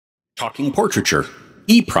talking portraiture,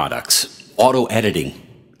 eProducts, auto editing,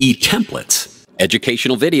 eTemplates,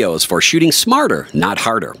 educational videos for shooting smarter, not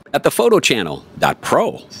harder, at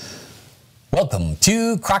thephotochannel.pro. Welcome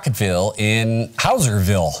to Crockettville in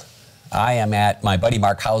Hauserville. I am at my buddy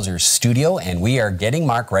Marc Hauser's studio, and we are getting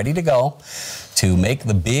Marc ready to go to make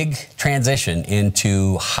the big transition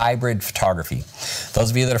into hybrid photography. Those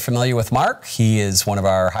of you that are familiar with Marc, he is one of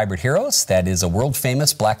our hybrid heroes. That is a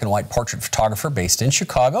world-famous black and white portrait photographer based in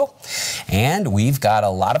Chicago. And we've got a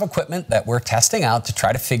lot of equipment that we're testing out to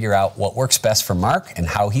try to figure out what works best for Marc and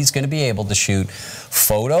how he's going to be able to shoot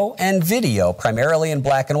photo and video, primarily in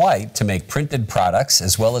black and white, to make printed products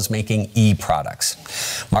as well as making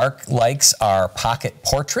e-products. Marc likes our pocket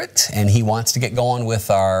portrait, and he wants to get going with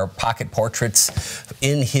our pocket portraits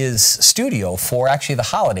in his studio for actually the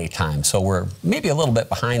holiday time. So we're maybe a little bit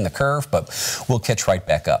behind the curve, but we'll catch right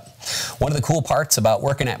back up. One of the cool parts about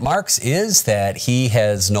working at Marc's is that he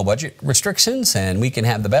has no budget restrictions, and we can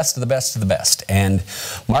have the best of the best of the best. And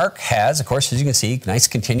Marc has, of course, as you can see, nice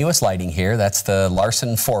continuous lighting here. That's the Larson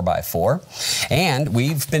 4x4. And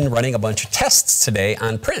we've been running a bunch of tests today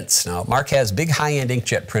on prints. Now, Marc has big high-end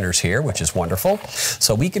inkjet printers here, which is wonderful.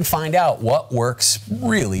 So we can find out what works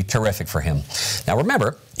really terrific for him. Now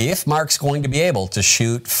remember, if Marc's going to be able to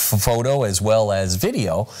shoot photo as well as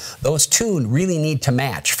video, those two really need to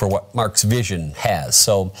match for what Marc's vision has.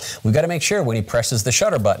 So we've got to make sure when he presses the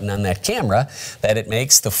shutter button on that camera that it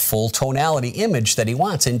makes the full tonality image that he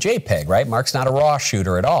wants in JPEG, right? Marc's not a RAW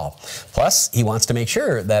shooter at all. Plus, he wants to make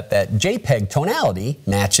sure that that JPEG tonality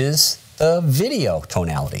matches the video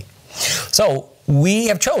tonality. So we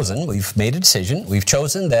have chosen, we've made a decision, we've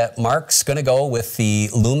chosen that Marc's going to go with the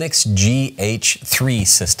Lumix GH3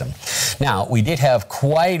 system. Now, we did have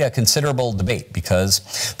quite a considerable debate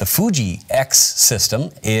because the Fuji X system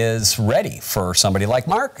is ready for somebody like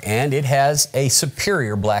Marc, and it has a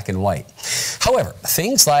superior black and white. However,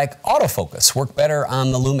 things like autofocus work better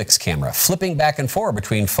on the Lumix camera. Flipping back and forth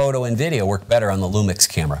between photo and video work better on the Lumix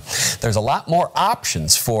camera. There's a lot more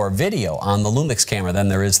options for video on the Lumix camera than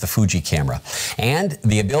there is the Fuji camera. And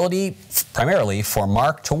the ability, primarily, for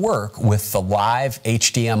Marc to work with the live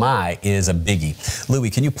HDMI is a biggie. Louis,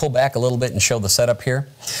 can you pull back a little bit and show the setup here?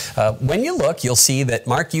 When you look, you'll see that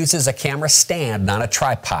Marc uses a camera stand, not a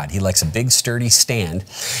tripod. He likes a big, sturdy stand,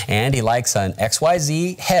 and he likes an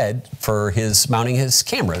XYZ head for his mounting his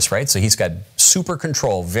cameras, right? So he's got super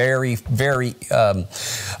control, very, very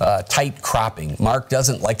tight cropping. Marc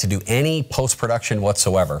doesn't like to do any post-production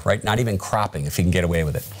whatsoever, right? Not even cropping, if he can get away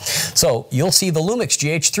with it. So you'll see the Lumix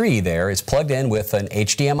GH3 there is plugged in with an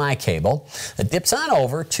HDMI cable that dips on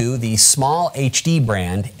over to the small HD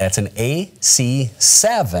brand. That's an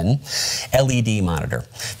AC7 LED monitor.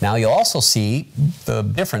 Now you'll also see the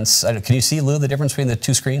difference. Can you see, Lou, the difference between the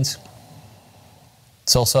two screens?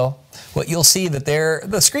 So. Well, you'll see that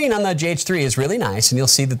the screen on the GH3 is really nice, and you'll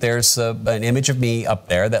see that there's an image of me up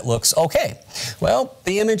there that looks okay. Well,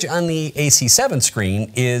 the image on the AC7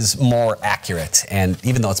 screen is more accurate, and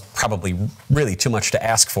even though it's probably really too much to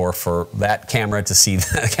ask for that camera to see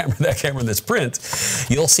that camera in this print,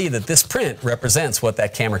 you'll see that this print represents what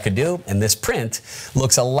that camera could do, and this print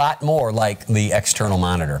looks a lot more like the external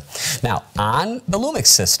monitor. Now, on the Lumix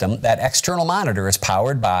system, that external monitor is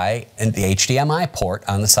powered by the HDMI port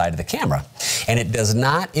on the side of the camera, and it does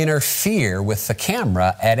not interfere with the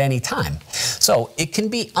camera at any time. So it can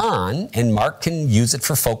be on, and Marc can use it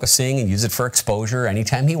for focusing and use it for exposure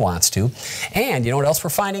anytime he wants to. And you know what else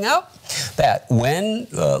we're finding out? That when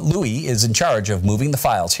Louis is in charge of moving the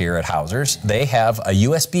files here at Hauser's, they have a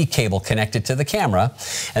USB cable connected to the camera,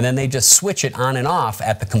 and then they just switch it on and off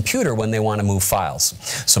at the computer when they want to move files.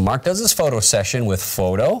 So Marc does his photo session with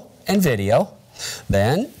photo and video.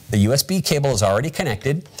 Then the USB cable is already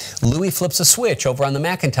connected. Louis flips a switch over on the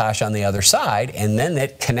Macintosh on the other side, and then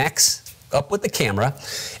it connects up with the camera,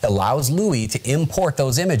 allows Louis to import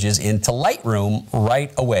those images into Lightroom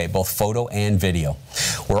right away, both photo and video.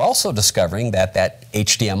 We're also discovering that that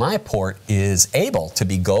HDMI port is able to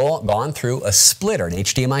be gone through a splitter, an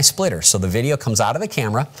HDMI splitter. So the video comes out of the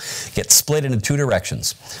camera, gets split into two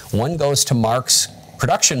directions. One goes to Marc's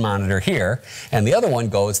production monitor here, and the other one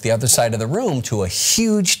goes the other side of the room to a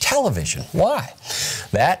huge television. Why?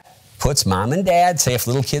 That puts mom and dad, say if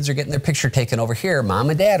little kids are getting their picture taken over here, mom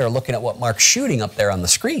and dad are looking at what Marc's shooting up there on the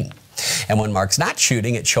screen. And when Marc's not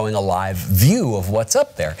shooting, it's showing a live view of what's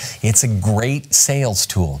up there. It's a great sales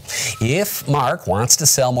tool. If Marc wants to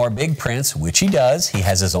sell more big prints, which he does, he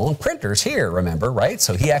has his own printers here, remember, right?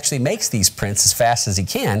 So he actually makes these prints as fast as he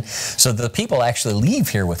can so that the people actually leave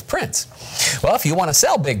here with prints. Well, if you want to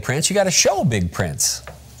sell big prints, you got to show big prints.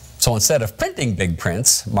 So instead of printing big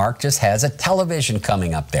prints, Marc just has a television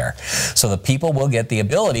coming up there. So the people will get the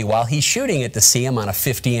ability while he's shooting it to see him on a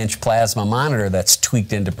 50-inch plasma monitor that's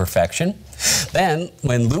tweaked into perfection. Then,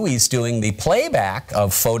 when Louie's doing the playback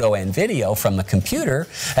of photo and video from the computer,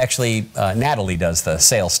 actually Natalie does the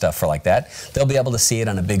sales stuff for like that, they'll be able to see it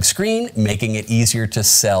on a big screen, making it easier to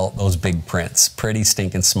sell those big prints. Pretty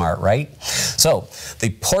stinking smart, right? So,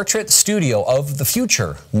 the portrait studio of the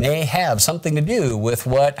future may have something to do with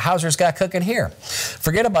what Hauser's got cooking here.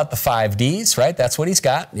 Forget about the 5Ds, right? That's what he's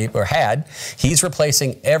got, or had. He's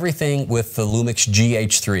replacing everything with the Lumix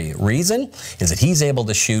GH3. Reason is that he's able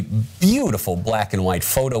to shoot beautiful black and white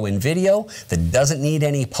photo and video that doesn't need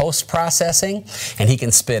any post-processing, and he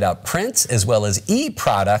can spit out prints as well as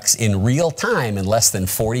eProducts in real time in less than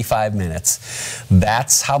 45 minutes.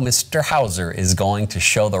 That's how Mr. Hauser is going to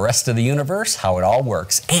show the rest of the universe how it all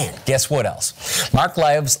works. And guess what else? Marc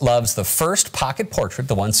loves the first pocket portrait,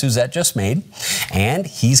 the one Suzette just made, and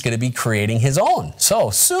he's going to be creating his own.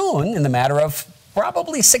 So soon, in the matter of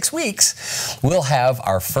probably 6 weeks, we'll have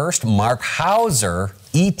our first Marc Hauser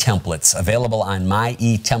e-templates available on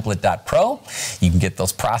myetemplate.pro. You can get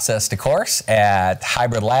those processed, of course, at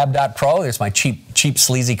hybridlab.pro. There's my cheap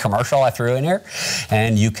sleazy commercial I threw in here.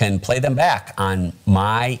 And you can play them back on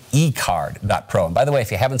myecard.pro. And by the way,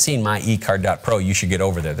 if you haven't seen myecard.pro, you should get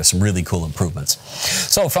over there. There's some really cool improvements.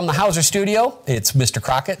 So from the Hauser studio, it's Mr.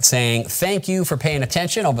 Crockett saying thank you for paying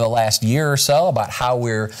attention over the last year or so about how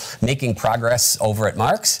we're making progress over at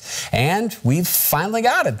Marcs. And we've finally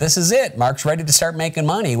got it. This is it. Marc's ready to start making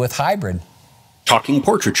money with hybrid. Talking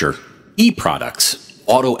portraiture, eProducts,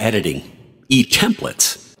 auto editing,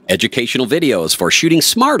 eTemplates, educational videos for shooting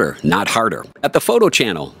smarter, not harder at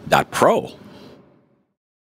thephotochannel.pro.